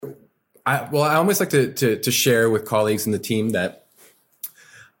I always like to share with colleagues in the team that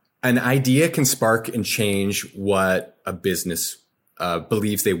an idea can spark and change what a business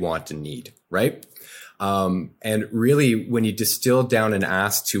believes they want and need, right? And really, when you distill down and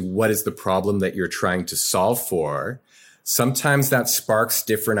ask to what is the problem that you're trying to solve for, sometimes that sparks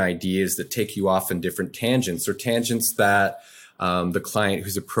different ideas that take you off in different tangents, or tangents that the client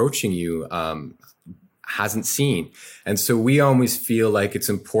who's approaching you hasn't seen. And so we always feel like it's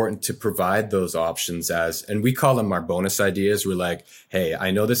important to provide those options and we call them our bonus ideas. We're like, hey,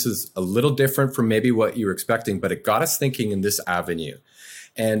 I know this is a little different from maybe what you were expecting, but it got us thinking in this avenue.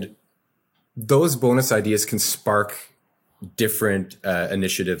 And those bonus ideas can spark different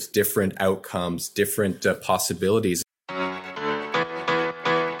initiatives, different outcomes, different possibilities.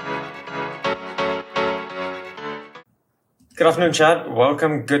 Good afternoon, Chad.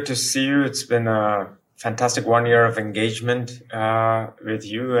 Welcome. Good to see you. It's been a fantastic 1 year of engagement with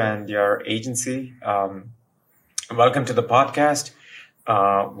you and your agency. Welcome to the podcast.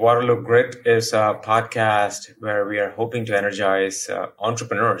 Waterloo Grit is a podcast where we are hoping to energize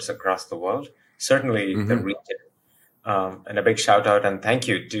entrepreneurs across the world, certainly the region. And a big shout out and thank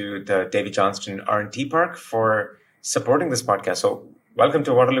you to the Davy Johnston R&T Park for supporting this podcast. So welcome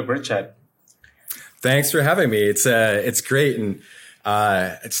to Waterloo Grit, Chad. Thanks for having me. It's great. And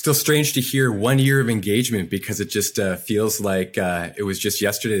it's still strange to hear 1 year of engagement because it just feels like it was just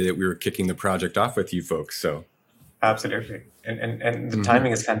yesterday that we were kicking the project off with you folks. So absolutely. And the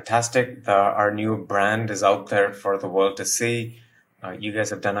timing is fantastic. Our new brand is out there for the world to see. You guys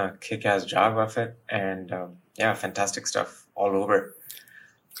have done a kick-ass job of it. And fantastic stuff all over.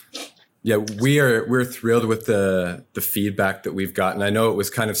 Yeah, we're thrilled with the feedback that we've gotten. I know it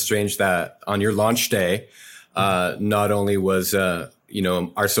was kind of strange that on your launch day, not only was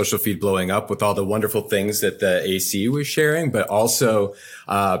our social feed blowing up with all the wonderful things that the AC was sharing, but also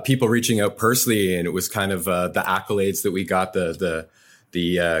people reaching out personally, and it was kind of the accolades that we got, the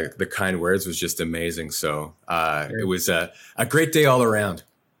kind words was just amazing. So it was a great day all around.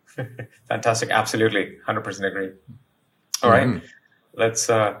 Fantastic, absolutely, 100% agree. All right,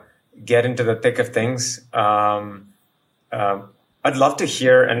 let's get into the thick of things. I'd love to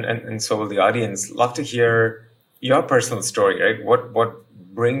hear, and so will the audience, love to hear your personal story, right? What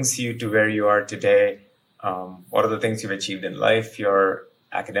brings you to where you are today? What are the things you've achieved in life, your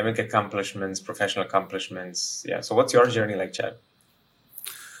academic accomplishments, professional accomplishments? Yeah. So what's your journey like, Chad?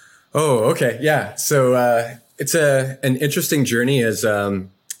 Oh, okay. Yeah. So it's an interesting journey as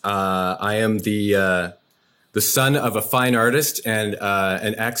I am the son of a fine artist and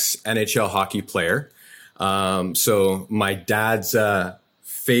an ex-NHL hockey player. So my dad's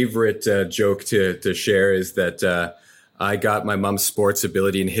favorite joke to share is that I got my mom's sports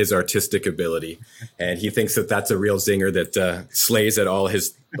ability and his artistic ability, and he thinks that that's a real zinger that slays at all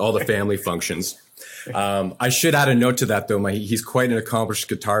the family functions. I should add a note to that though. He's quite an accomplished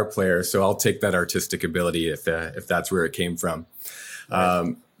guitar player, so I'll take that artistic ability if that's where it came from.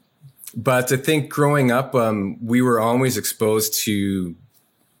 But I think growing up, we were always exposed to,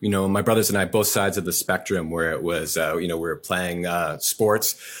 my brothers and I, both sides of the spectrum, where it was, we were playing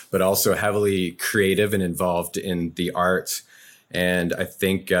sports, but also heavily creative and involved in the arts. And I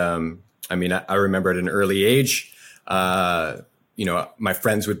think, I remember at an early age, my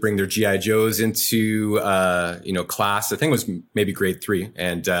friends would bring their GI Joes into, class. I think it was maybe grade 3,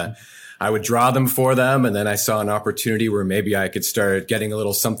 and I would draw them for them. And then I saw an opportunity where maybe I could start getting a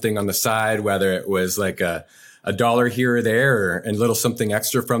little something on the side, whether it was like a dollar here or there, and a little something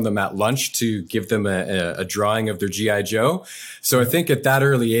extra from them at lunch to give them a drawing of their GI Joe. So I think at that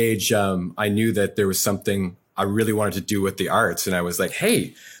early age, I knew that there was something I really wanted to do with the arts. And I was like,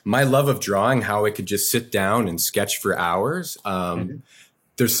 hey, my love of drawing, how I could just sit down and sketch for hours.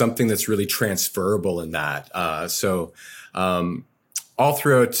 There's something that's really transferable in that. All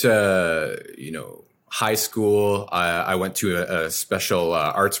throughout, high school, I went to a special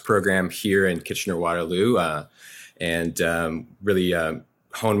arts program here in Kitchener-Waterloo, and really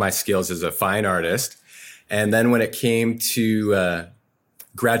honed my skills as a fine artist. And then when it came to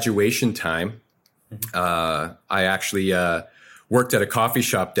graduation time, I actually worked at a coffee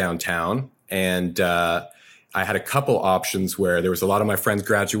shop downtown, and I had a couple options where there was a lot of my friends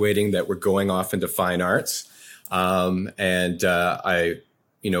graduating that were going off into fine arts. I,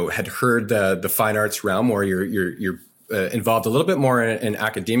 had heard the fine arts realm where you're involved a little bit more in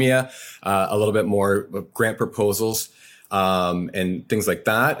academia, a little bit more grant proposals, and things like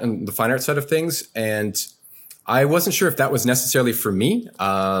that, and the fine arts side of things. And I wasn't sure if that was necessarily for me.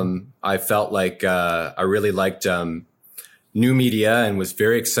 I felt like I really liked new media and was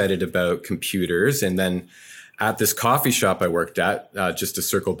very excited about computers. And then at this coffee shop I worked at, just to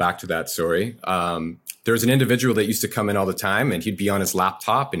circle back to that story, there was an individual that used to come in all the time, and he'd be on his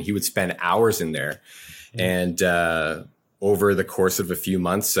laptop and he would spend hours in there. And over the course of a few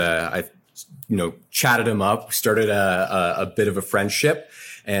months, I chatted him up, started a bit of a friendship,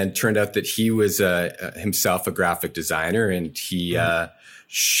 and turned out that he was himself a graphic designer, and he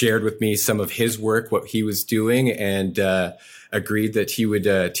shared with me some of his work, what he was doing, and agreed that he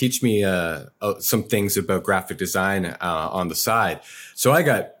would teach me some things about graphic design on the side. So I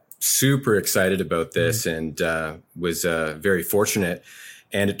got super excited about this and was very fortunate.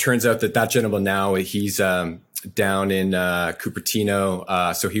 And it turns out that gentleman now, he's down in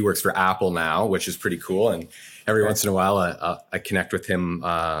Cupertino. So he works for Apple now, which is pretty cool. And every once in a while, I connect with him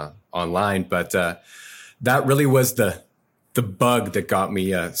online. But that really was the bug that got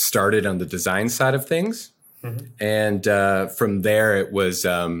me started on the design side of things. And from there, it was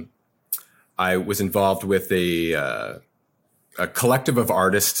I was involved with a collective of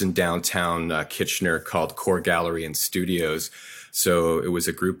artists in downtown Kitchener called Core Gallery and Studios. So it was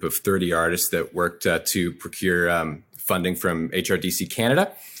a group of 30 artists that worked to procure funding from HRDC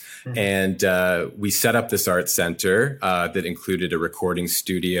Canada. And we set up this art center that included a recording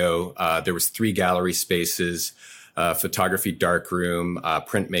studio. There was 3 gallery spaces, photography darkroom,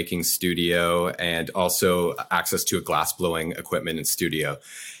 printmaking studio, and also access to a glass blowing equipment and studio.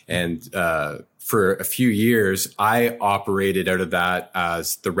 And for a few years, I operated out of that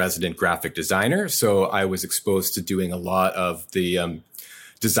as the resident graphic designer. So I was exposed to doing a lot of the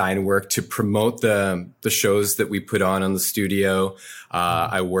design work to promote the shows that we put on the studio.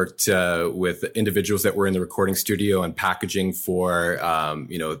 I worked with individuals that were in the recording studio and packaging for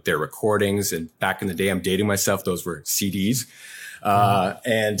their recordings. And back in the day, I'm dating myself, those were CDs,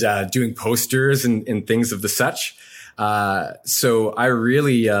 and doing posters and things of the such. So I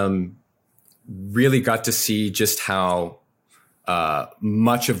really got to see just how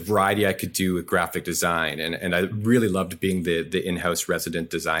much of variety I could do with graphic design. And I really loved being the in-house resident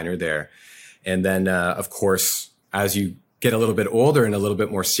designer there. And then, of course, as you get a little bit older and a little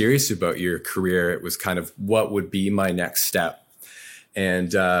bit more serious about your career, it was kind of what would be my next step.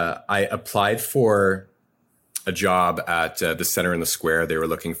 And I applied for a job at the Center in the Square. They were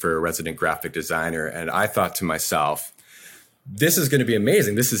looking for a resident graphic designer. And I thought to myself, this is going to be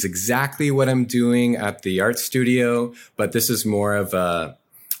amazing. This is exactly what I'm doing at the art studio, but this is more of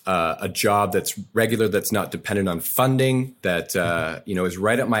a job that's regular, that's not dependent on funding, that is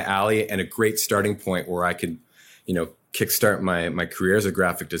right up my alley and a great starting point where I could, kickstart my career as a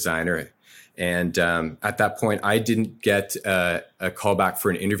graphic designer. And at that point, I didn't get a call back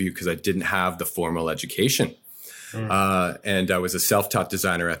for an interview because I didn't have the formal education. And I was a self-taught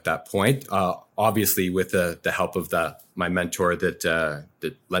designer at that point, obviously with the help of my mentor that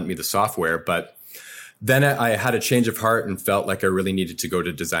lent me the software. But then I had a change of heart and felt like I really needed to go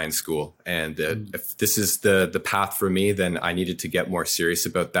to design school. And if this is the path for me, then I needed to get more serious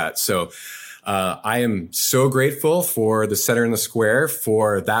about that. So I am so grateful for the Center in the Square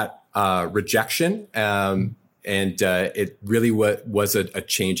for that rejection. And it really was a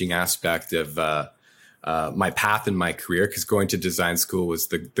changing aspect of my path in my career, because going to design school was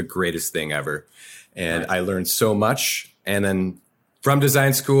the greatest thing ever. And I learned so much. And then from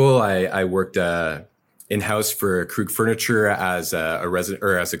design school, I worked in-house for Krug Furniture as a resident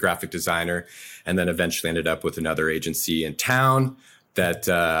or as a graphic designer, and then eventually ended up with another agency in town that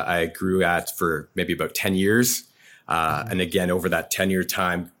I grew at for maybe about 10 years. And again, over that 10-year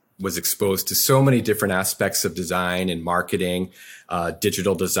time, was exposed to so many different aspects of design and marketing,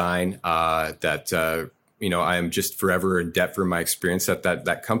 digital design, that I am just forever in debt for my experience at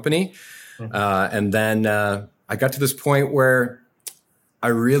that company. And then I got to this point where I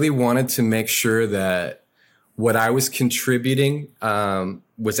really wanted to make sure that what I was contributing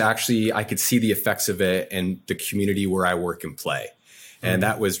was actually, I could see the effects of it in the community where I work and play. And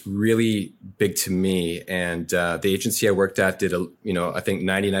that was really big to me. And the agency I worked at did, I think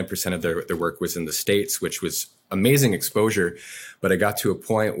 99% of their work was in the States, which was amazing exposure. But I got to a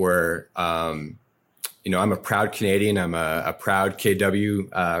point where, I'm a proud Canadian. I'm a proud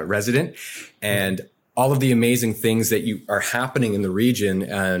KW resident. And all of the amazing things that are happening in the region,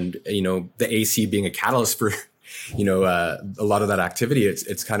 and, the AC being a catalyst for, a lot of that activity,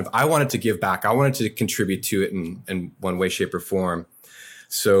 it's kind of, I wanted to give back. I wanted to contribute to it in one way, shape, or form.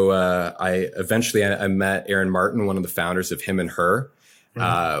 So I eventually met Erin Martin, one of the founders of Him and Her.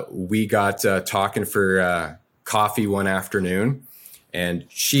 We got talking for coffee one afternoon, and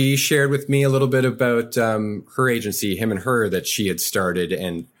she shared with me a little bit about her agency, Him and Her, that she had started,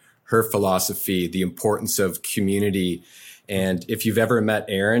 and her philosophy, the importance of community, And if you've ever met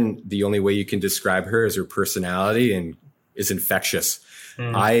Erin, the only way you can describe her is her personality and is infectious.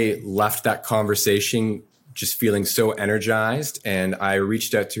 I left that conversation just feeling so energized. And I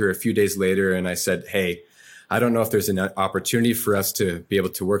reached out to her a few days later and I said, hey, I don't know if there's an opportunity for us to be able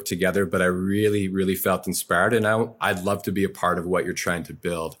to work together, but I really, really felt inspired. And I'd love to be a part of what you're trying to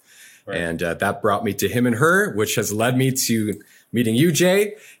build. Right. And that brought me to Him and Her, which has led me to meeting you,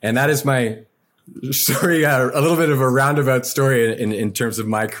 Jay. And that is my story, a little bit of a roundabout story in terms of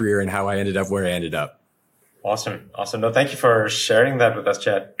my career and how I ended up where I ended up. Awesome. No, thank you for sharing that with us,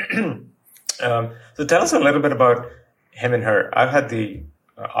 Chad. So tell us a little bit about Him and Her. I've had the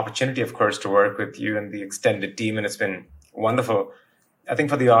opportunity, of course, to work with you and the extended team, and it's been wonderful. I think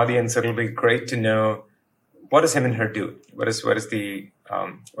for the audience, it'll be great to know, what does Him and Her do? What does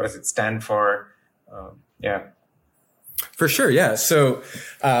it stand for? Yeah. For sure. Yeah. So,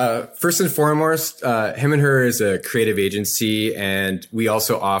 first and foremost, Him and Her is a creative agency, and we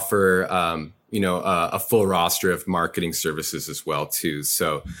also offer, a full roster of marketing services as well too.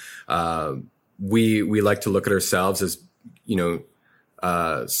 So, we like to look at ourselves as,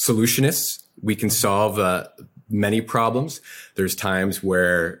 solutionists. We can solve, many problems. There's times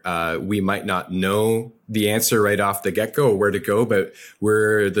where, we might not know the answer right off the get-go or where to go, but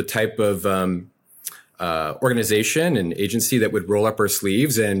we're the type of, organization and agency that would roll up our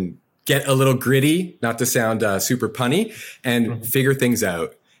sleeves and get a little gritty, not to sound super punny, and figure things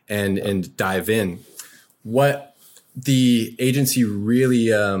out and dive in. What the agency really,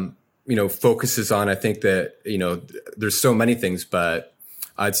 focuses on, I think that, there's so many things, but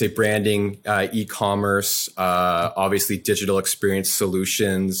I'd say branding, e-commerce, obviously digital experience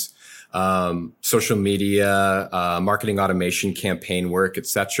solutions, social media, marketing automation, campaign work,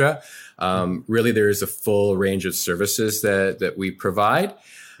 etc. Really, there is a full range of services that we provide.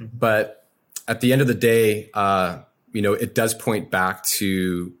 But at the end of the day, it does point back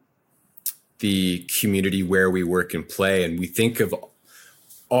to the community where we work and play. And we think of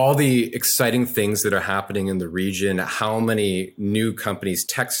all the exciting things that are happening in the region, how many new companies,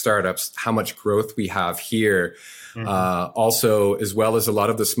 tech startups, how much growth we have here. Also, as well as a lot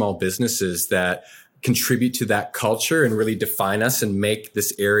of the small businesses that contribute to that culture and really define us and make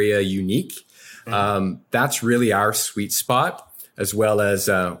this area unique. That's really our sweet spot, as well as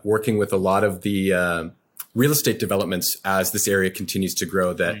working with a lot of the real estate developments as this area continues to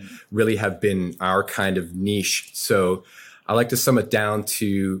grow that really have been our kind of niche. So I like to sum it down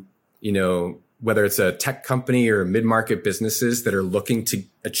to, whether it's a tech company or mid-market businesses that are looking to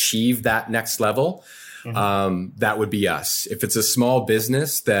achieve that next level, that would be us. If it's a small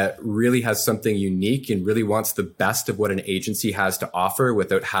business that really has something unique and really wants the best of what an agency has to offer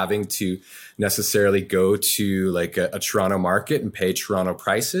without having to necessarily go to like a Toronto market and pay Toronto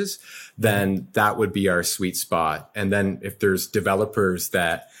prices, then that would be our sweet spot. And then if there's developers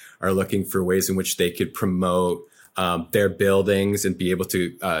that are looking for ways in which they could promote their buildings and be able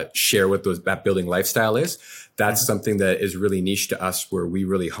to share what that building lifestyle is, that's something that is really niche to us, where we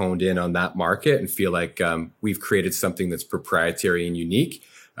really honed in on that market and feel like we've created something that's proprietary and unique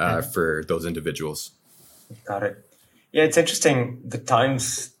for those individuals. Got it. Yeah, it's interesting, the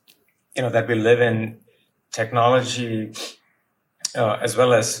times that we live in. Technology as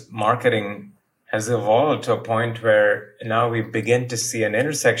well as marketing has evolved to a point where now we begin to see an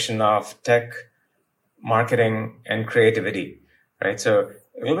intersection of tech, marketing, and creativity, right? So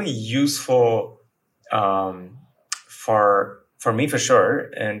it will be useful for me, for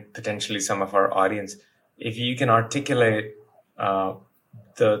sure, and potentially some of our audience, if you can articulate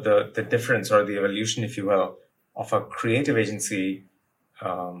the difference or the evolution, if you will, of a creative agency.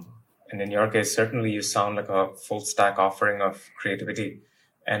 And in your case, certainly you sound like a full stack offering of creativity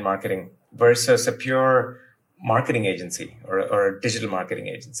and marketing versus a pure marketing agency or a digital marketing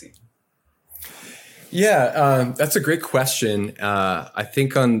agency. Yeah, that's a great question. I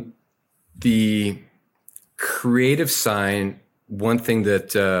think on the creative side, one thing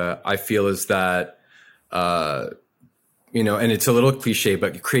that I feel is that, and it's a little cliche,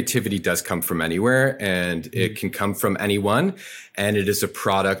 but creativity does come from anywhere, and it can come from anyone. And it is a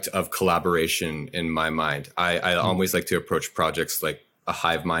product of collaboration in my mind. I always like to approach projects like a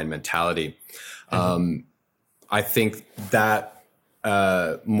hive mind mentality. I think that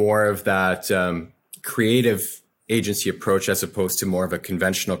more of that creative agency approach, as opposed to more of a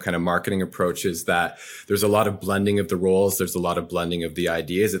conventional kind of marketing approach, is that there's a lot of blending of the roles. There's a lot of blending of the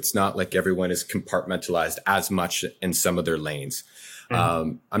ideas. It's not like everyone is compartmentalized as much in some of their lanes.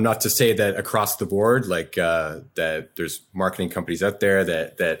 I'm not to say that across the board, like that there's marketing companies out there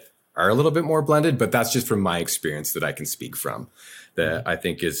that are a little bit more blended, but that's just from my experience that I can speak from, that I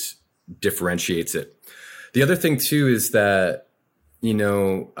think differentiates it. The other thing too is that, you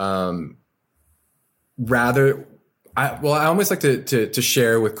know, I always like to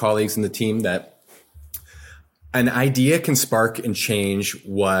share with colleagues in the team that an idea can spark and change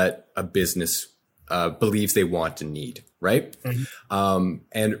what a business believes they want and need, right? Mm-hmm.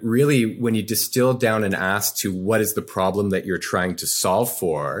 And really, when you distill down and ask to what is the problem that you're trying to solve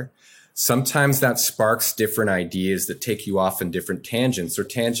for, sometimes that sparks different ideas that take you off in different tangents, or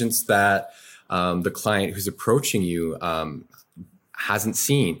tangents that the client who's approaching you hasn't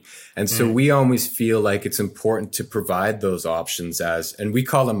seen. And so we always feel like it's important to provide those options and we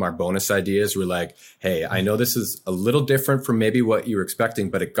call them our bonus ideas. We're like, hey, I know this is a little different from maybe what you were expecting,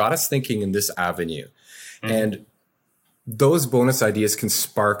 but it got us thinking in this avenue. And those bonus ideas can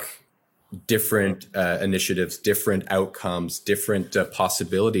spark different initiatives, different outcomes, different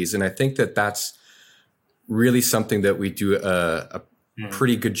possibilities. And I think that that's really something that we do a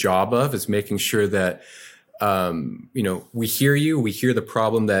pretty good job of, is making sure that you know, we hear you, we hear the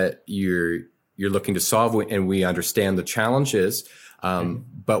problem that you're looking to solve, and we understand the challenges,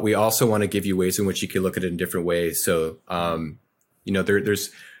 but we also want to give you ways in which you can look at it in different ways. So, you know,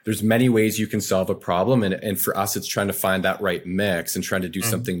 there's many ways you can solve a problem, and for us, it's trying to find that right mix and trying to do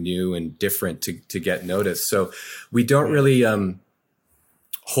something new and different to get noticed. So we don't really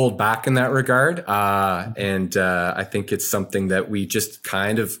hold back in that regard, and I think it's something that we just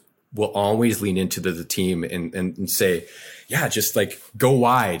kind of will always lean into the team and say, yeah, just like go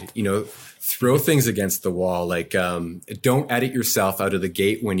wide, you know, throw things against the wall. Like, don't edit yourself out of the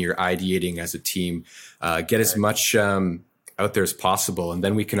gate when you're ideating as a team. Get as much out there as possible. And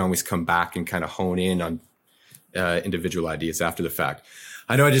then we can always come back and kind of hone in on individual ideas after the fact.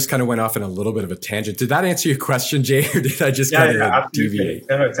 I know I just kind of went off on a little bit of a tangent. Did that answer your question, Jay, or did I just kind of deviate?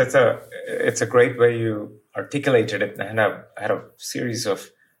 No, it's a great way you articulated it. And I had a series of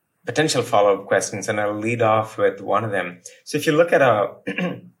potential follow-up questions, and I'll lead off with one of them. So if you look at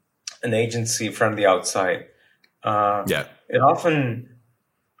an agency from the outside, it often,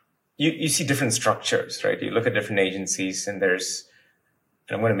 you see different structures, right? You look at different agencies, and and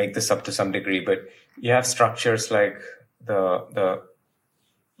I'm going to make this up to some degree, but you have structures like the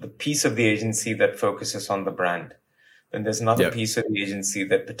piece of the agency that focuses on the brand. Then there's another piece of the agency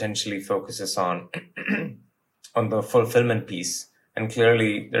that potentially focuses on the fulfillment piece. And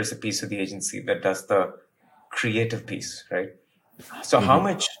clearly there's a piece of the agency that does the creative piece, right? So how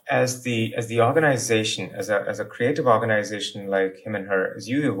much as the organization, as a creative organization like Him and Her, as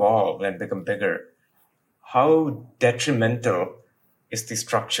you evolve and become bigger, how detrimental is the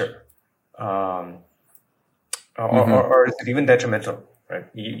structure? Or is it even detrimental, right?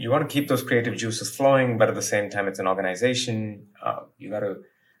 You want to keep those creative juices flowing, but at the same time, it's an organization. You got to,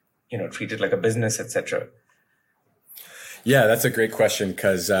 you know, treat it like a business, etc. Yeah, that's a great question,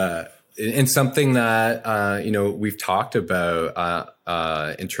 because and something that you know, we've talked about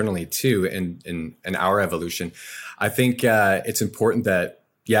internally too in our evolution. I think it's important that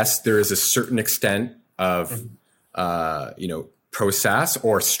yes, there is a certain extent of you know, process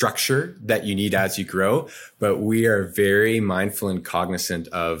or structure that you need as you grow, but we are very mindful and cognizant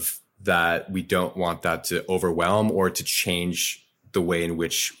of that. We don't want that to overwhelm or to change the way in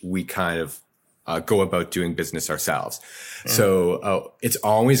which we kind of go about doing business ourselves. So it's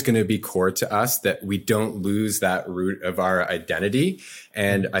always going to be core to us that we don't lose that root of our identity.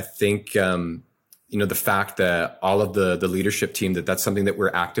 And I think, you know, the fact that all of the leadership team, that's something that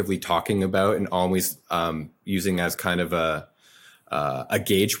we're actively talking about and always using as kind of a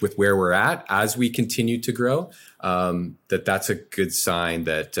gauge with where we're at as we continue to grow, that's a good sign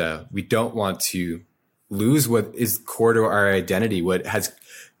that we don't want to lose what is core to our identity, what has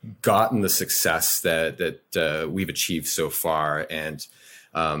gotten the success that we've achieved so far. And,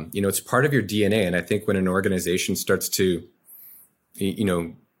 you know, it's part of your DNA. And I think when an organization starts to, you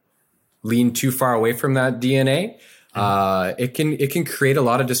know, lean too far away from that DNA, it can create a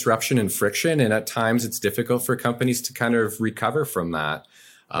lot of disruption and friction. And at times it's difficult for companies to kind of recover from that.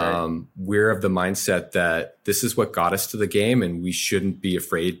 Right. We're of the mindset that this is what got us to the game, and we shouldn't be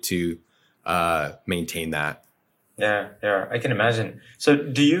afraid to maintain that. Yeah, I can imagine. So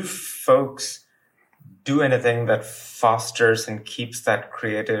do you folks do anything that fosters and keeps that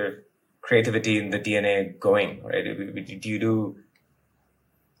creativity in the DNA going, right? Do you do,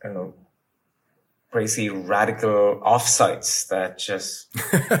 I don't know, crazy radical offsites that just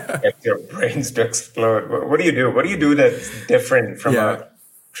get your brains to explode? What do you do? What do you do that's different from a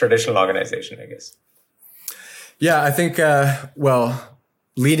traditional organization, I guess? Yeah, I think,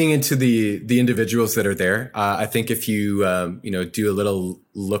 leading into the individuals that are there, I think if you you know, do a little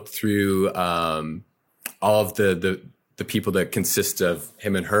look through all of the people that consist of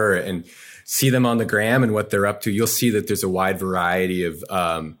Him and Her, and see them on the gram and what they're up to, you'll see that there's a wide variety of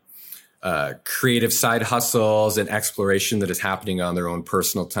creative side hustles and exploration that is happening on their own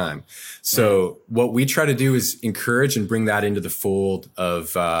personal time. So what we try to do is encourage and bring that into the fold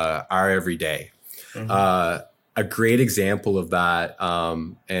of our everyday. A great example of that,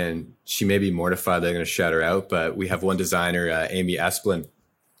 and she may be mortified that I'm going to shout her out, but we have one designer, Amy Esplin,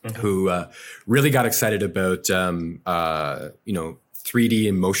 who really got excited about 3D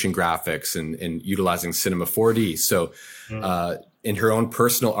and motion graphics and utilizing Cinema 4D. So in her own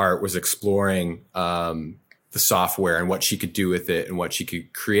personal art was exploring the software and what she could do with it and what she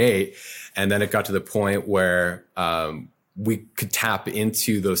could create. And then it got to the point where we could tap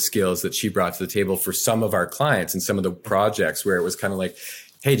into those skills that she brought to the table for some of our clients and some of the projects, where it was kind of like,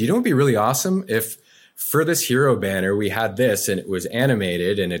 hey, do you know what would be really awesome if for this hero banner, we had this and it was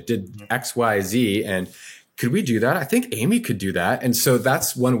animated and it did X, Y, Z, and could we do that? I think Amy could do that. And so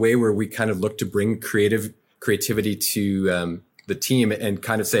that's one way where we kind of look to bring creativity to the team and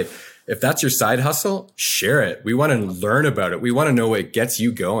kind of say, if that's your side hustle, share it. We want to learn about it. We want to know what gets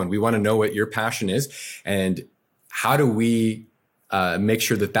you going. We want to know what your passion is. And how do we make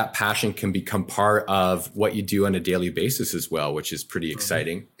sure that that passion can become part of what you do on a daily basis as well, which is pretty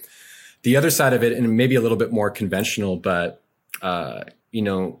exciting. The other side of it, and maybe a little bit more conventional, but,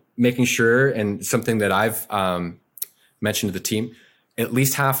 making sure, and something that I've mentioned to the team, at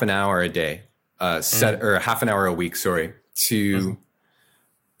least half an hour a day, or half an hour a week, to,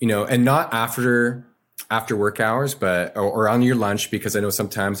 and not after work hours, but, or on your lunch, because I know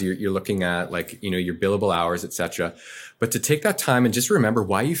sometimes you're looking at your billable hours, et cetera, but to take that time and just remember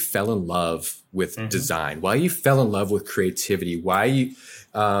why you fell in love with design, why you fell in love with creativity, why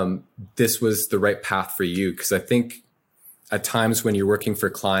this was the right path for you. Cause I think at times when you're working for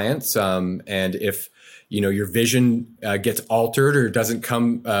clients, and if, your vision gets altered or doesn't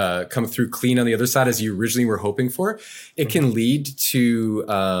come through clean on the other side as you originally were hoping for, it can lead to,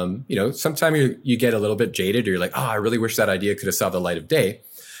 sometimes you get a little bit jaded, or you're like, oh, I really wish that idea could have saw the light of day.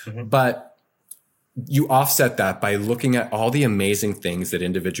 But you offset that by looking at all the amazing things that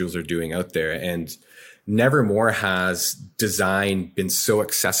individuals are doing out there. And never more has design been so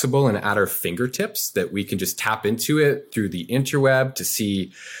accessible and at our fingertips that we can just tap into it through the interweb to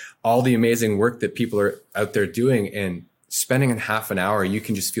see all the amazing work that people are out there doing. And spending in half an hour, you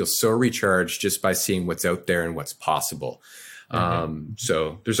can just feel so recharged just by seeing what's out there and what's possible.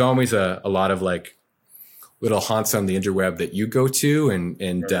 So there's always a lot of little haunts on the interweb that you go to and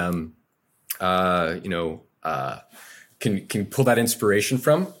can pull that inspiration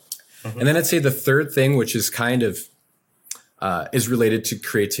from. And then I'd say the third thing, which is kind of is related to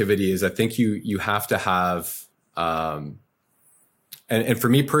creativity, is I think you have to have, and for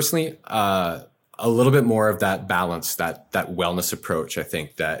me personally, a little bit more of that balance, that wellness approach. I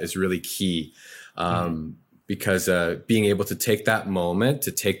think that is really key, because being able to take that moment,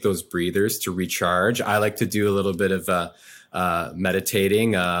 to take those breathers, to recharge. I like to do a little bit of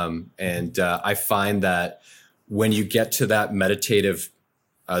meditating, and I find that when you get to that meditative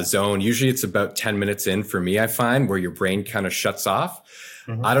zone, usually it's about 10 minutes in for me, I find, where your brain kind of shuts off.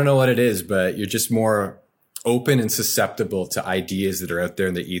 I don't know what it is, but you're just more open and susceptible to ideas that are out there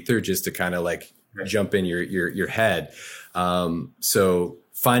in the ether, just to kind of jump in your head. So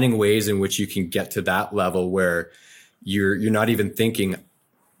finding ways in which you can get to that level where you're not even thinking,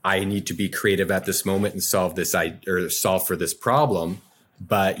 I need to be creative at this moment and solve for this problem,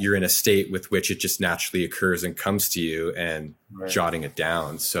 but you're in a state with which it just naturally occurs and comes to you, and jotting it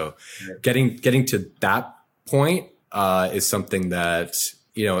down. So getting to that point is something that,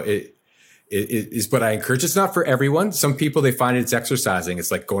 it is what I encourage. It's not for everyone. Some people, they find it's exercising.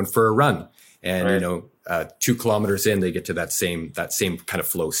 It's like going for a run, and 2 kilometers in, they get to that same kind of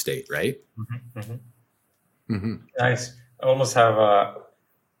flow state, right? Nice. I almost have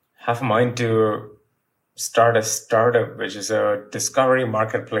a mind to start a startup, which is a discovery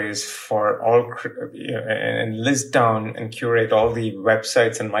marketplace for all, and list down and curate all the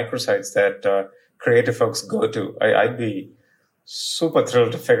websites and microsites that creative folks go to. I'd be super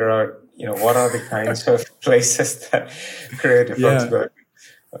thrilled to figure out, what are the kinds of places that creative folks go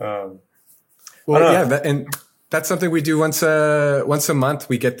to. And that's something we do once a month.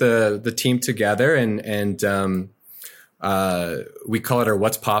 We get the team together and we call it our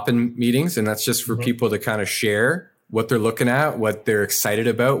What's Poppin' meetings. And that's just for people to kind of share what they're looking at, what they're excited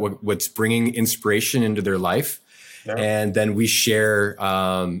about, what's bringing inspiration into their life. Yeah. And then we share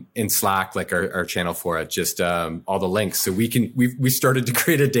in Slack, our channel for it, just all the links. So we started to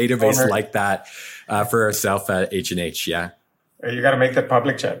create a database like that for ourselves at H&H. Yeah. You got to make that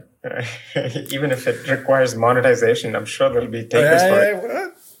public, Chad. Even if it requires monetization, I'm sure there'll be takers for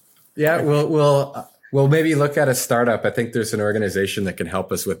it. Yeah, we'll maybe look at a startup. I think there's an organization that can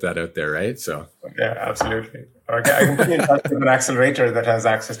help us with that out there, right? So Yeah, absolutely. Okay, I can put you in touch with an accelerator that has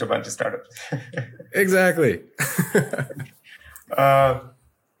access to a bunch of startups. exactly.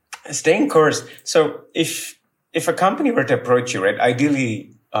 Staying course. So if a company were to approach you, right,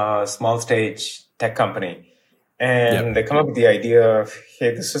 ideally a small stage tech company, and Yep. they come up with the idea of,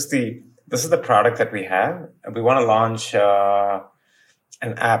 hey, this is the product that we have, and we want to launch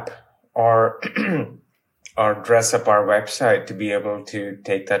an app or or dress up our website to be able to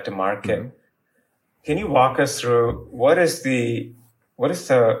take that to market. Mhm. Can you walk us through what is the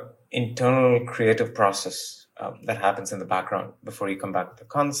internal creative process that happens in the background before you come back with a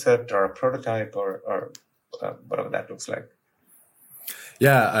concept or a prototype or whatever that looks like?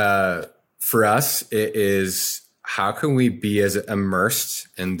 Yeah. For us, it is how can we be as immersed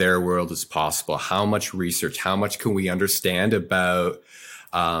in their world as possible? How much research? How much can we understand about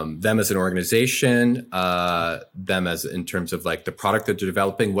them as an organization, them as in terms of like the product that they're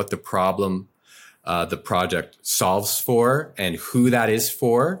developing, what the problem the project solves for, and who that is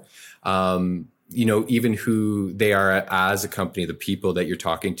for. Even who they are as a company, the people that you're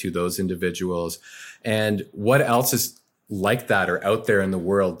talking to, those individuals, and what else is like that or out there in the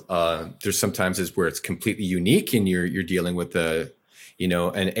world. There's sometimes is where it's completely unique and you're dealing with an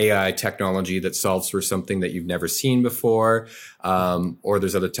AI technology that solves for something that you've never seen before. Or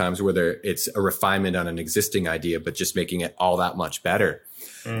there's other times where it's a refinement on an existing idea, but just making it all that much better.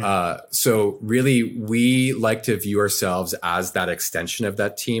 So really, we like to view ourselves as that extension of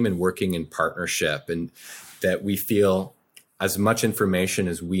that team and working in partnership, and that we feel as much information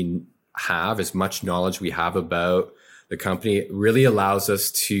as we have, as much knowledge we have about the company, it really allows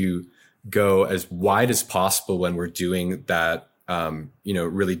us to go as wide as possible when we're doing that,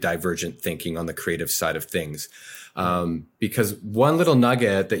 really divergent thinking on the creative side of things. Because one little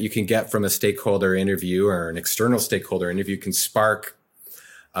nugget that you can get from a stakeholder interview or an external stakeholder interview can spark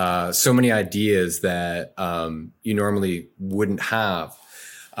so many ideas that you normally wouldn't have.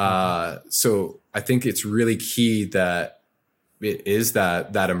 So I think it's really key that it is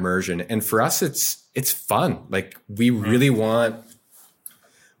that immersion. And for us, it's fun. Like we really want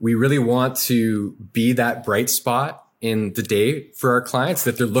to be that bright spot in the day for our clients,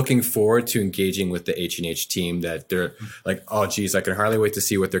 that they're looking forward to engaging with the H&H team, that they're like, oh geez, I can hardly wait to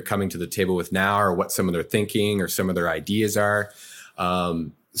see what they're coming to the table with now, or what some of their thinking or some of their ideas are.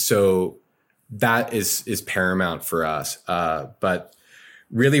 So that is paramount for us. But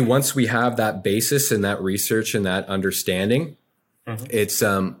really, once we have that basis and that research and that understanding, it's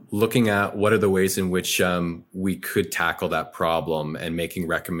looking at what are the ways in which we could tackle that problem and making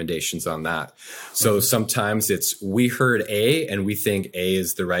recommendations on that. So sometimes it's we heard A and we think A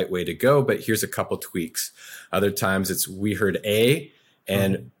is the right way to go, but here's a couple tweaks. Other times it's we heard A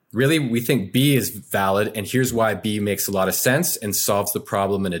and really we think B is valid, and here's why B makes a lot of sense and solves the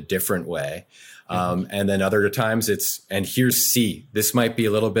problem in a different way. And then other times and here's C. This might be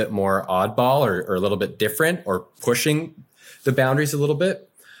a little bit more oddball or a little bit different or pushing the boundaries a little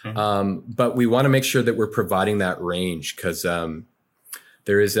bit. But we want to make sure that we're providing that range, because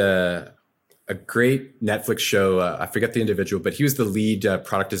there is a great Netflix show. I forget the individual, but he was the lead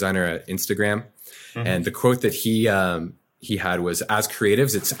product designer at Instagram. And the quote that he had was, as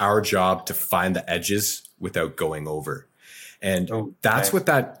creatives, it's our job to find the edges without going over. And that's what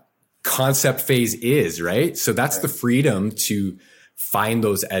that concept phase is, right? So that's the freedom to find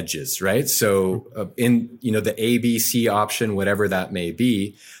those edges, right? So in, the A, B, C option, whatever that may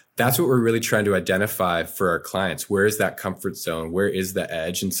be, that's what we're really trying to identify for our clients. Where is that comfort zone? Where is the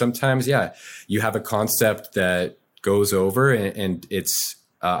edge? And sometimes, you have a concept that goes over and it's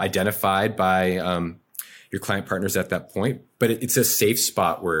identified by your client partners at that point, but it's a safe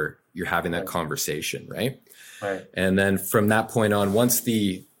spot where you're having that conversation, right? Right. And then from that point on, once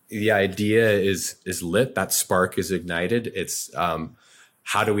the idea is lit, that spark is ignited. It's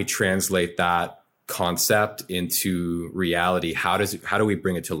how do we translate that concept into reality? How do we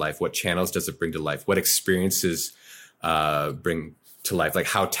bring it to life? What channels does it bring to life? What experiences bring to life? Like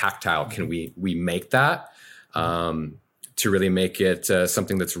how tactile can we make that to really make it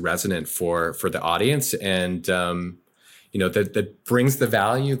something that's resonant for the audience, and that brings the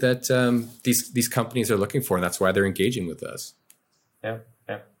value that these companies are looking for, and that's why they're engaging with us. Yeah.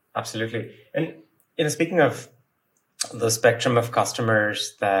 Absolutely. And speaking of the spectrum of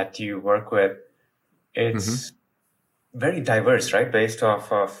customers that you work with, it's very diverse, right? Based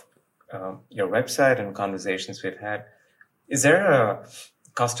off of your website and conversations we've had. Is there a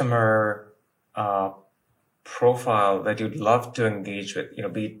customer profile that you'd love to engage with?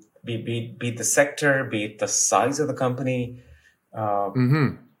 Be it the sector, be it the size of the company.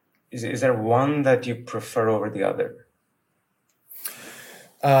 is there one that you prefer over the other?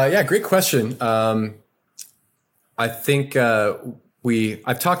 Yeah, great question. I think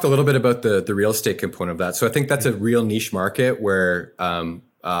I've talked a little bit about the real estate component of that. So I think that's a real niche market where, and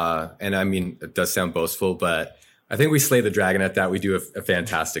I mean, it does sound boastful, but I think we slay the dragon at that. We do a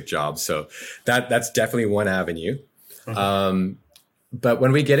fantastic job. So that's definitely one avenue. Mm-hmm. But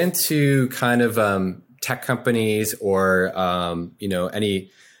when we get into kind of tech companies or,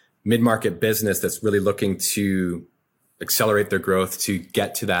 any mid-market business that's really looking to accelerate their growth to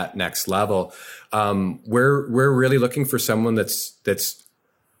get to that next level, we're really looking for someone that's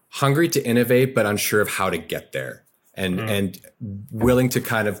hungry to innovate but unsure of how to get there, and willing to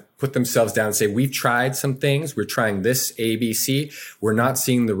kind of put themselves down and say, we've tried some things, we're trying this ABC, we're not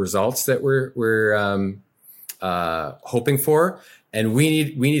seeing the results that we're hoping for, and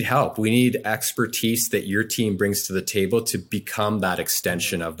we need help. We need expertise that your team brings to the table to become that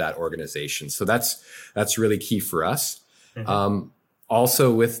extension of that organization. So that's really key for us. Mm-hmm.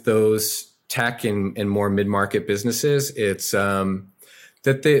 Also with those tech and more mid-market businesses, it's that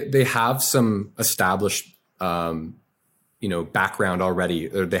they have some established background already,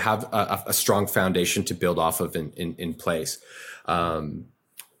 or they have a strong foundation to build off of in place. I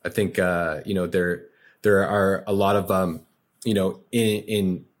think there are a lot of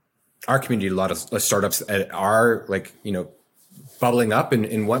in our community, a lot of startups that are bubbling up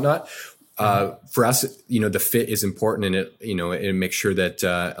and whatnot. For us, the fit is important, and it makes sure that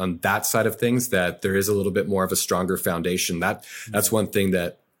on that side of things that there is a little bit more of a stronger foundation. That's one thing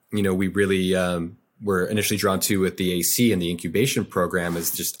that we really were initially drawn to with the AC and the incubation program,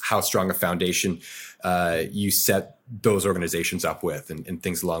 is just how strong a foundation you set those organizations up with, and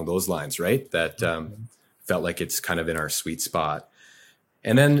things along those lines, right? That felt like it's kind of in our sweet spot.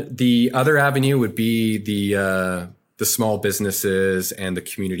 And then the other avenue would be the small businesses and the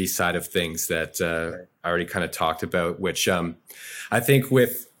community side of things that I already kind of talked about, which I think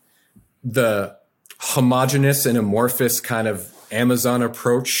with the homogenous and amorphous kind of Amazon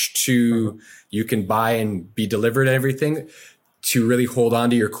approach to you can buy and be delivered everything, to really hold on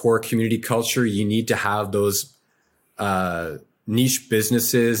to your core community culture, you need to have those niche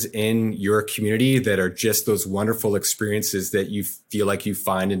businesses in your community that are just those wonderful experiences that you feel like you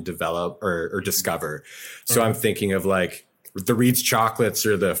find and develop or discover. So I'm thinking of like the Reed's chocolates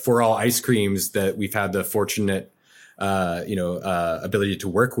or the For All ice creams that we've had the fortunate, ability to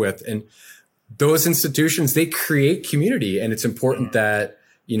work with. And those institutions, they create community, and it's important that,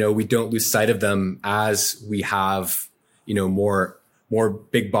 we don't lose sight of them as we have, more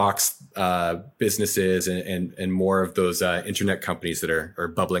big box businesses and more of those internet companies that are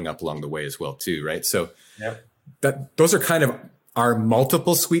bubbling up along the way as well too, right? So those are kind of our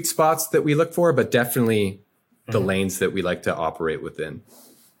multiple sweet spots that we look for, but definitely the lanes that we like to operate within.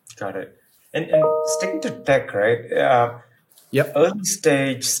 Got it. And sticking to tech, right? Yep. Early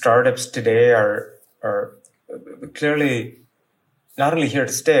stage startups today are clearly not only here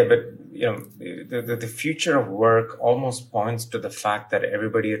to stay, but the future of work almost points to the fact that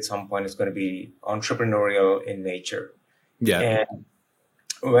everybody at some point is going to be entrepreneurial in nature. Yeah. And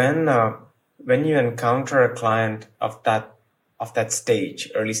when you encounter a client of that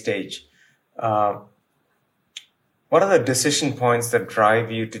stage, early stage, what are the decision points that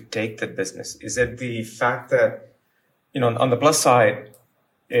drive you to take the business? Is it the fact that, on the plus side,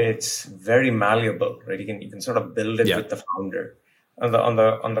 it's very malleable, right? You can sort of build it with the founder. On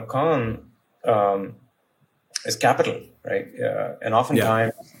the con is capital, right? And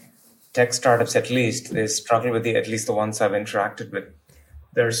oftentimes tech startups, at least, they struggle with at least the ones I've interacted with.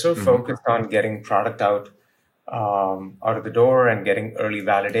 They're so focused on getting product out of the door and getting early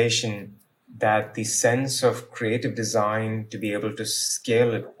validation that the sense of creative design to be able to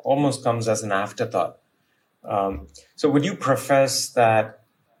scale it almost comes as an afterthought. So would you profess that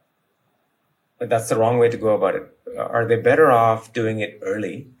that's the wrong way to go about it? Are they better off doing it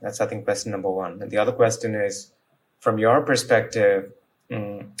early? That's, I think, question number one. And the other question is, from your perspective,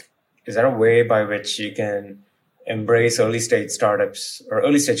 is there a way by which you can embrace early stage startups or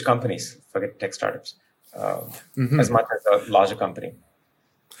early stage companies, forget tech startups, as much as a larger company?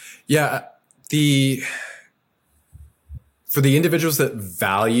 Yeah. For the individuals that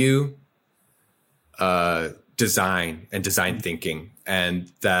value design and design thinking, and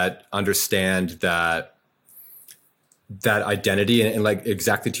that understand that identity and like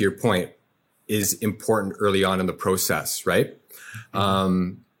exactly to your point is important early on in the process, right?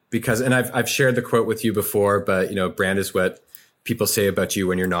 Because, and I've shared the quote with you before, but brand is what people say about you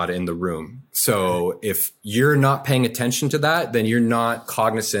when you're not in the room. So if you're not paying attention to that, then you're not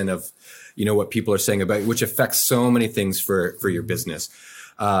cognizant of what people are saying about you, which affects so many things for your business.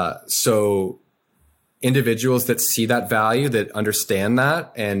 So individuals that see that value, that understand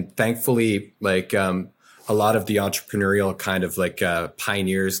that, and thankfully, like a lot of the entrepreneurial kind of like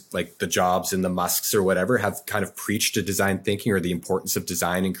pioneers, like the Jobs and the Musks or whatever, have kind of preached to design thinking or the importance of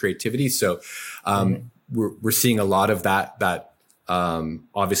design and creativity. So we're seeing a lot of that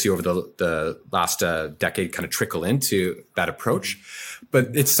obviously over the last decade kind of trickle into that approach.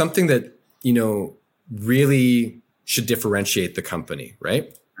 But it's something that, you know, really should differentiate the company,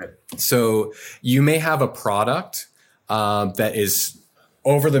 right? So you may have a product that is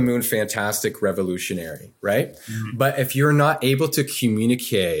over the moon, fantastic, revolutionary, right? But if you're not able to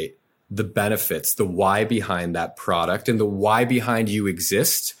communicate the benefits, the why behind that product and the why behind you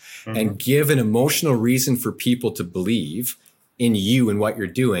exist, and give an emotional reason for people to believe in you and what you're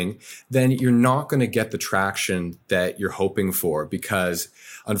doing, then you're not going to get the traction that you're hoping for. Because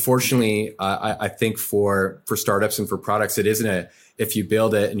unfortunately, I think for startups and for products, it isn't if you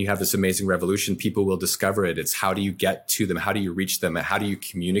build it and you have this amazing revolution, people will discover it. It's how do you get to them? How do you reach them? How do you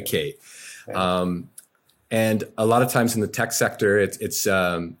communicate? And a lot of times in the tech sector, it's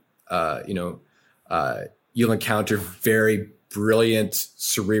you'll encounter very brilliant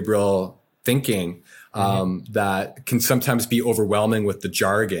cerebral thinking that can sometimes be overwhelming with the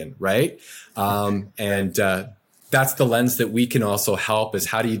jargon, right? That's the lens that we can also help, is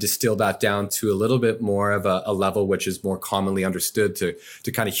how do you distill that down to a little bit more of a level which is more commonly understood,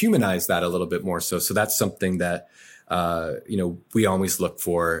 to kind of humanize that a little bit more. So that's something that, we always look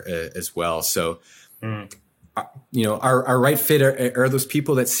for as well. So, our right fit are those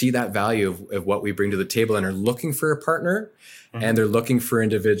people that see that value of what we bring to the table and are looking for a partner, and they're looking for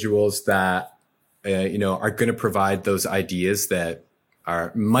individuals that, are going to provide those ideas that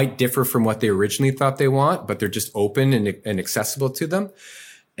might differ from what they originally thought they want, but they're just open and accessible to them,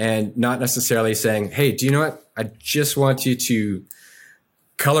 and not necessarily saying, hey, do you know what? I just want you to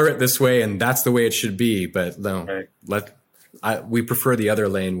color it this way and that's the way it should be. But no, we prefer the other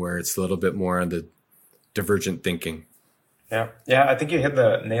lane where it's a little bit more on the divergent thinking. Yeah. I think you hit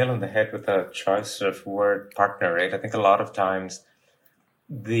the nail on the head with the choice of word partner, right? I think a lot of times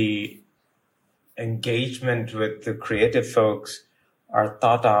the engagement with the creative folks are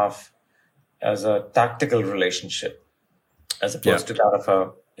thought of as a tactical relationship, as opposed to that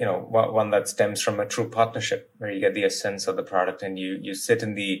of one that stems from a true partnership, where you get the essence of the product and you sit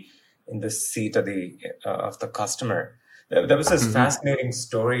in the seat of the customer. There was this fascinating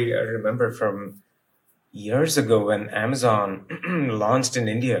story I remember from years ago when Amazon launched in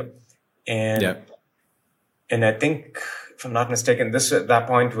India, and I think, if I'm not mistaken, this at that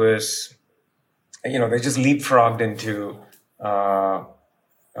point was, they just leapfrogged into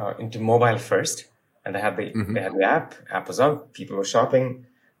mobile first, and they had the app was out, people were shopping,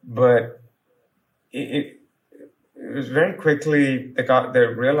 but it was very quickly they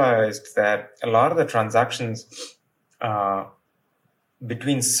realized that a lot of the transactions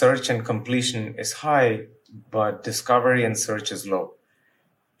between search and completion is high, but discovery and search is low.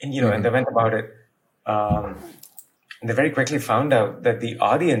 And and they went about it. They very quickly found out that the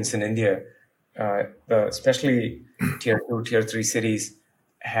audience in India, especially tier 2, tier 3 cities,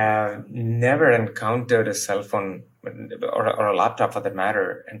 have never encountered a cell phone or a laptop for that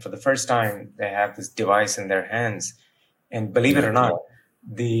matter. And for the first time, they have this device in their hands. And believe it or not,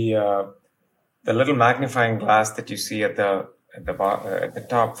 the little magnifying glass that you see at the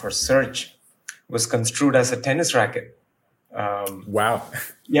top for search was construed as a tennis racket. Wow.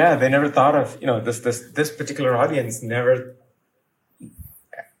 Yeah, they never thought of, this particular audience never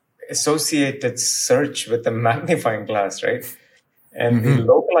associated search with the magnifying glass, right? And the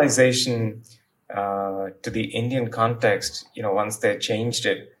localization to the Indian context, once they changed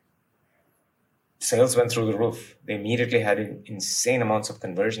it, sales went through the roof. They immediately had insane amounts of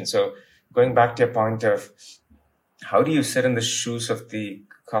conversion. So going back to your point of how do you sit in the shoes of the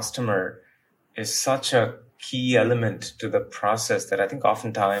customer is such a key element to the process that I think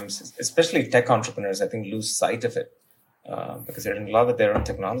oftentimes, especially tech entrepreneurs, I think lose sight of it because they're in love with their own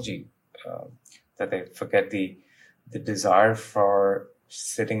technology, that they forget the desire for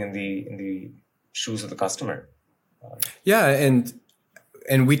sitting in the shoes of the customer. Yeah,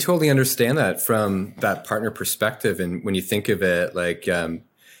 and we totally understand that from that partner perspective. And when you think of it, like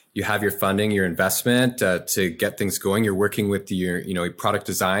you have your funding, your investment to get things going. You're working with your product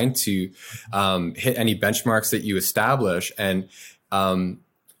design to hit any benchmarks that you establish, and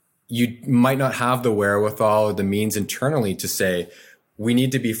you might not have the wherewithal or the means internally to say, we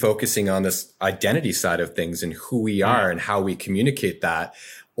need to be focusing on this identity side of things and who we are and how we communicate that,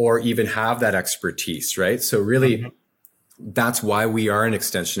 or even have that expertise, right? So really, that's why we are an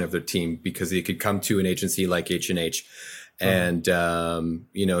extension of their team, because they could come to an agency like H&H and,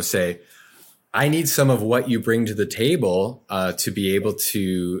 say, I need some of what you bring to the table to be able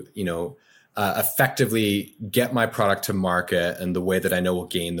to, effectively get my product to market in the way that I know will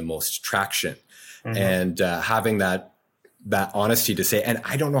gain the most traction. And having that honesty to say, and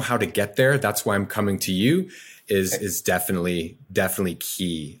I don't know how to get there, that's why I'm coming to you, is definitely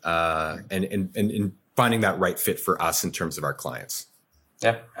key. And finding that right fit for us in terms of our clients.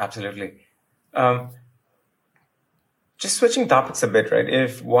 Yep, absolutely. Just switching topics a bit, right?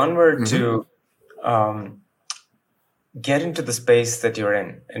 If one were to get into the space that you're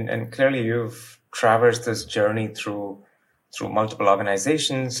in, and clearly you've traversed this journey through multiple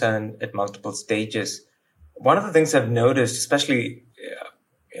organizations and at multiple stages. One of the things I've noticed, especially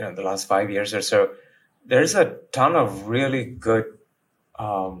the last 5 years or so, there's a ton of really good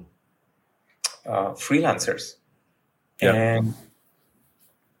freelancers, and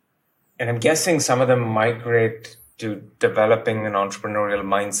I'm guessing some of them migrate to developing an entrepreneurial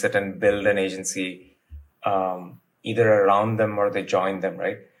mindset and build an agency either around them or they join them,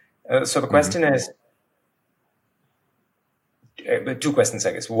 right? So the question is, two questions,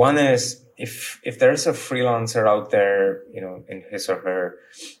 I guess. One is, if there's a freelancer out there, in his or her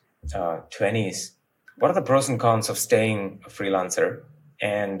 20s, what are the pros and cons of staying a freelancer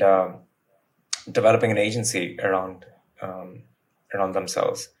and developing an agency around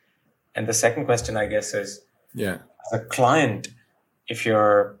themselves? And the second question, I guess, is, as a client, if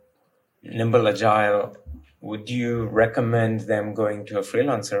you're nimble, agile, would you recommend them going to a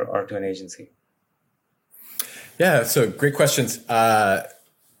freelancer or to an agency? Yeah, so great questions.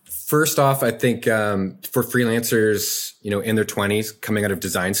 First off, I think for freelancers, in their 20s, coming out of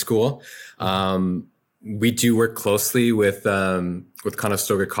design school, we do work closely with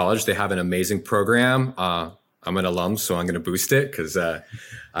Conestoga College. They have an amazing program. I'm an alum, so I'm going to boost it because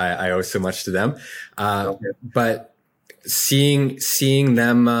I owe so much to them. But seeing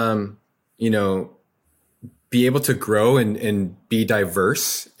them, be able to grow and be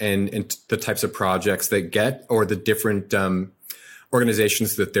diverse and the types of projects they get or the different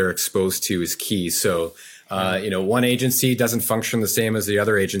organizations that they're exposed to is key. So, one agency doesn't function the same as the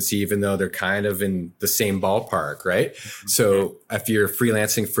other agency, even though they're kind of in the same ballpark, right? So if you're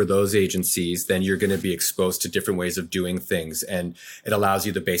freelancing for those agencies, then you're going to be exposed to different ways of doing things. And it allows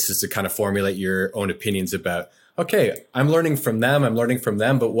you the basis to kind of formulate your own opinions about, okay, I'm learning from them,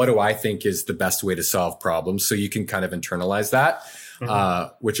 but what do I think is the best way to solve problems? So you can kind of internalize that,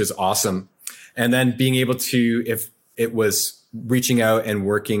 which is awesome. And then being able to, if it was reaching out and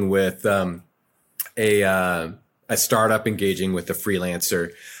working with a startup engaging with a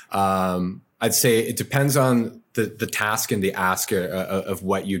freelancer, I'd say it depends on the task and the ask of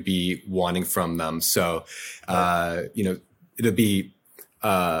what you'd be wanting from them. So, it'll be,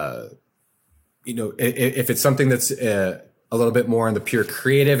 if it's something that's a little bit more on the pure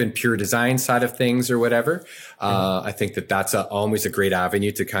creative and pure design side of things or whatever, I think that's always a great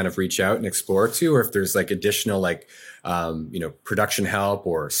avenue to kind of reach out and explore to, or if there's like additional production help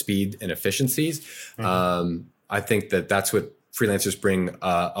or speed and efficiencies. I think that's what freelancers bring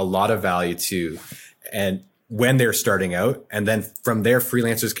a lot of value to, and when they're starting out, and then from there,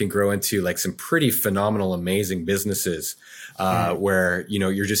 freelancers can grow into like some pretty phenomenal, amazing businesses where,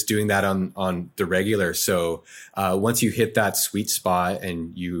 you're just doing that on the regular. So once you hit that sweet spot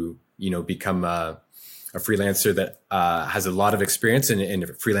and you become a freelancer that has a lot of experience in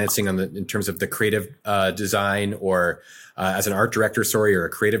freelancing in terms of the creative design or as an art director, or a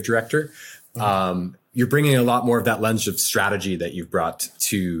creative director, you're bringing a lot more of that lens of strategy that you've brought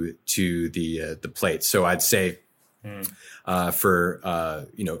to the plate. So I'd say for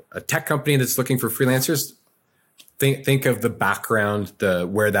a tech company that's looking for freelancers, think of the background,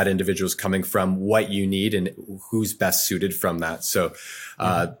 where that individual is coming from, what you need, and who's best suited from that. So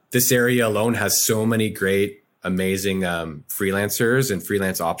this area alone has so many great, amazing freelancers and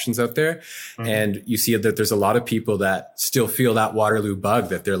freelance options out there. And you see that there's a lot of people that still feel that Waterloo bug,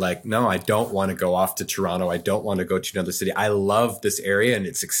 that they're like, no, I don't want to go off to Toronto. I don't want to go to another city. I love this area and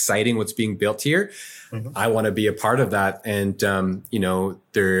it's exciting what's being built here. I want to be a part of that. And,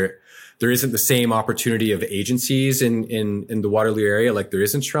 there isn't the same opportunity of agencies in the Waterloo area like there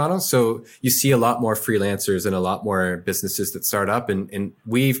is in Toronto. So you see a lot more freelancers and a lot more businesses that start up. And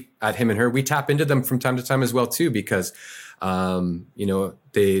we've at Him and Her, we tap into them from time to time as well too, because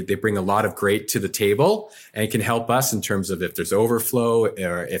they bring a lot of great to the table and can help us in terms of if there's overflow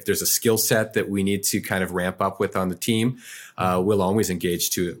or if there's a skill set that we need to kind of ramp up with on the team. We'll always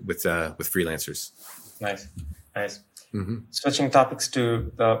engage with freelancers. Nice. Switching topics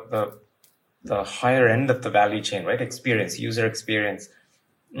to the higher end of the value chain, right? User experience.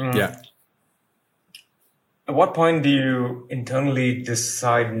 At what point do you internally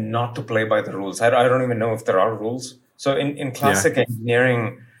decide not to play by the rules? I don't even know if there are rules. So in classic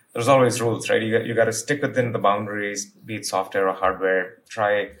engineering, there's always rules, right? You got to stick within the boundaries, be it software or hardware.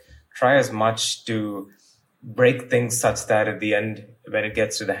 Try as much to break things such that at the end, when it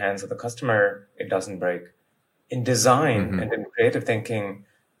gets to the hands of the customer, it doesn't break. In design and in creative thinking,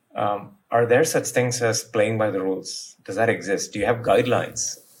 are there such things as playing by the rules? Does that exist? Do you have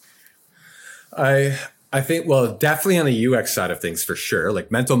guidelines? I think, well, definitely on the UX side of things, for sure.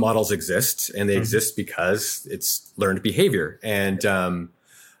 Like mental models exist, and they exist because it's learned behavior, and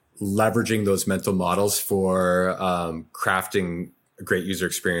leveraging those mental models for crafting a great user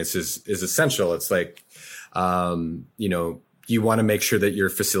experience is essential. It's like, you want to make sure that you're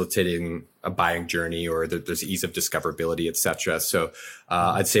facilitating a buying journey, or that there's ease of discoverability, et cetera. So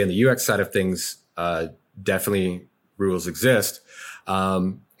I'd say on the UX side of things, definitely rules exist.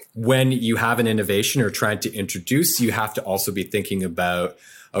 When you have an innovation or trying to introduce, you have to also be thinking about,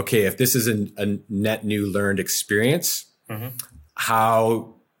 okay, if this is a net new learned experience,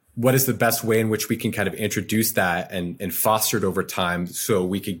 what is the best way in which we can kind of introduce that and foster it over time so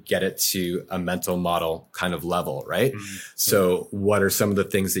we could get it to a mental model kind of level, right? So what are some of the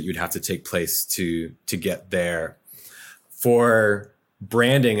things that you'd have to take place to get there? For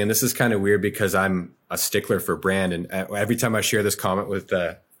branding, and this is kind of weird because I'm a stickler for brand, and every time I share this comment with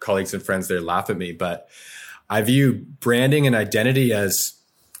colleagues and friends, they laugh at me, but I view branding and identity as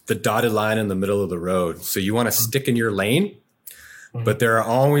the dotted line in the middle of the road. So you want to stick in your lane, but there are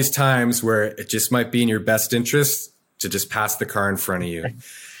always times where it just might be in your best interest to just pass the car in front of you.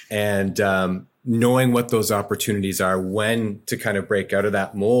 And knowing what those opportunities are, when to kind of break out of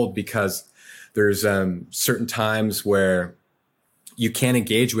that mold, because there's certain times where you can't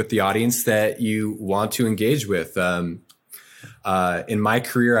engage with the audience that you want to engage with. In my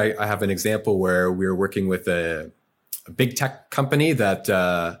career, I have an example where we were working with a big tech company that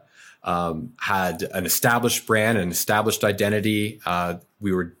had an established brand, an established identity.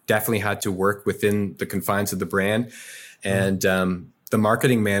 We were definitely had to work within the confines of the brand. And the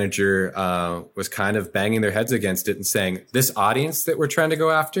marketing manager was kind of banging their heads against it and saying, this audience that we're trying to go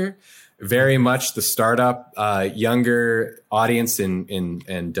after, very much the startup, younger audience in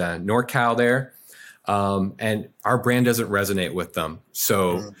NorCal there. And our brand doesn't resonate with them.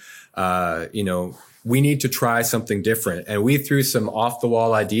 So, we need to try something different. And we threw some off the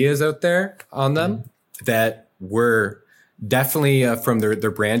wall ideas out there on them that were definitely from their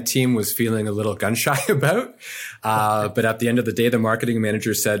brand team was feeling a little gun shy about. But at the end of the day, the marketing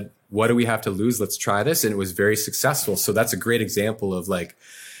manager said, what do we have to lose? Let's try this. And it was very successful. So that's a great example of, like,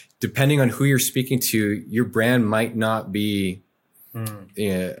 depending on who you're speaking to, your brand might not be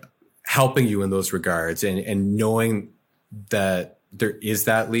helping you in those regards, and knowing that there is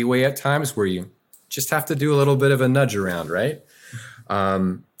that leeway at times where you just have to do a little bit of a nudge around, right?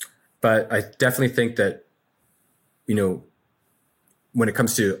 But I definitely think that, when it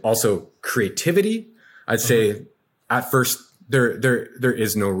comes to also creativity, I'd say at first there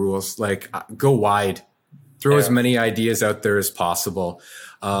is no rules. Like, go wide, throw as many ideas out there as possible.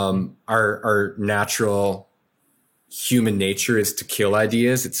 Our natural human nature is to kill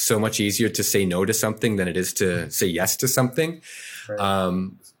ideas. It's so much easier to say no to something than it is to say yes to something. Right.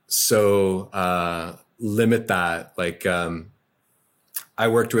 So limit that. Like, I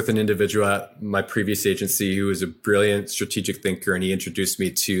worked with an individual at my previous agency who was a brilliant strategic thinker, and he introduced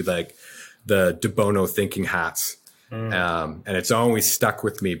me to, like, the De Bono thinking hats. And it's always stuck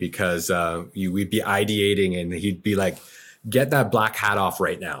with me because we'd be ideating and he'd be like, get that black hat off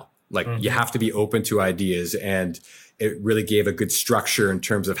right now. Like, you have to be open to ideas. And it really gave a good structure in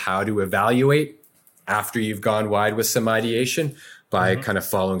terms of how to evaluate after you've gone wide with some ideation by kind of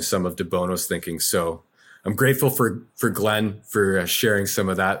following some of De Bono's thinking. So I'm grateful for Glenn for sharing some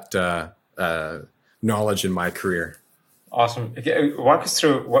of that knowledge in my career. Awesome. Okay, walk us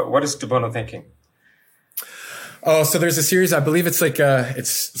through what is De Bono thinking? Oh, so there's a series, I believe it's like, it's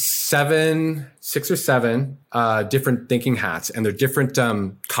 6 or 7 different thinking hats, and they're different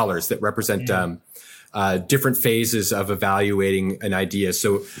colors that represent different phases of evaluating an idea.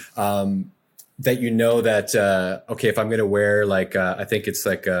 So that that, okay, if I'm going to wear, like, I think it's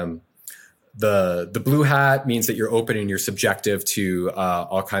like the blue hat means that you're open and you're subjective to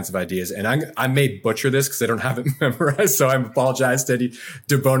all kinds of ideas. And I may butcher this because I don't have it memorized, so I apologize to any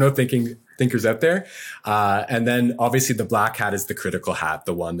De Bono thinkers out there. And then obviously the black hat is the critical hat,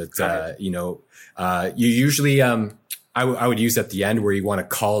 the one that, you usually, I would use at the end where you want to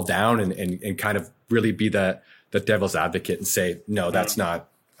call down and kind of really be the devil's advocate and say, no, that's not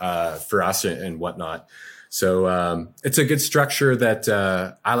for us and whatnot. So it's a good structure that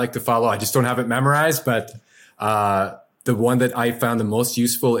I like to follow. I just don't have it memorized, but The one that I found the most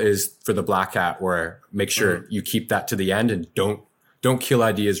useful is for the black hat, where make sure you keep that to the end and don't kill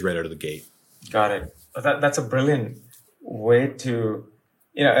ideas right out of the gate. Got it. That's a brilliant way to,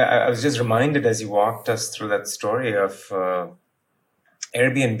 I was just reminded as you walked us through that story of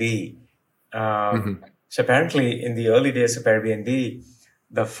Airbnb. So apparently in the early days of Airbnb,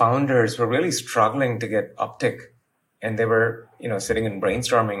 the founders were really struggling to get uptick, and they were, sitting and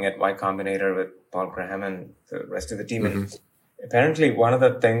brainstorming at Y Combinator with Paul Graham and the rest of the team. And apparently one of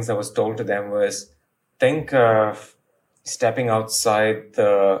the things that was told to them was, think of stepping outside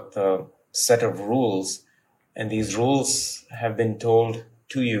the set of rules, and these rules have been told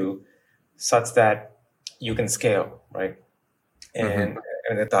to you such that you can scale, right? And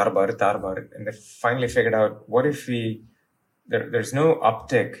they thought about it, and they finally figured out, what if there's no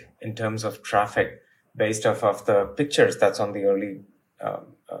uptick in terms of traffic based off of the pictures that's on the early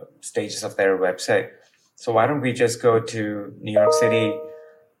stages of their website. So why don't we just go to New York City,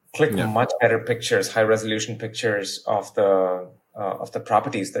 click much better pictures, high resolution pictures of the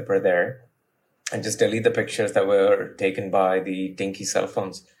properties that were there, and just delete the pictures that were taken by the dinky cell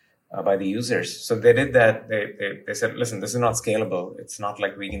phones by the users. So they did that. They said, listen, this is not scalable. It's not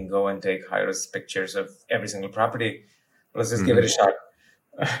like we can go and take high-res pictures of every single property. Let's just give it a shot.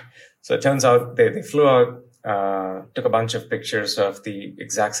 So it turns out they flew out, took a bunch of pictures of the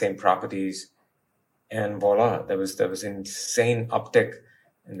exact same properties, and voila, there was insane uptick.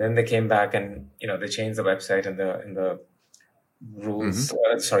 And then they came back and they changed the website and the rules,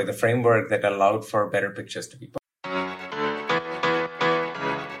 the framework that allowed for better pictures to be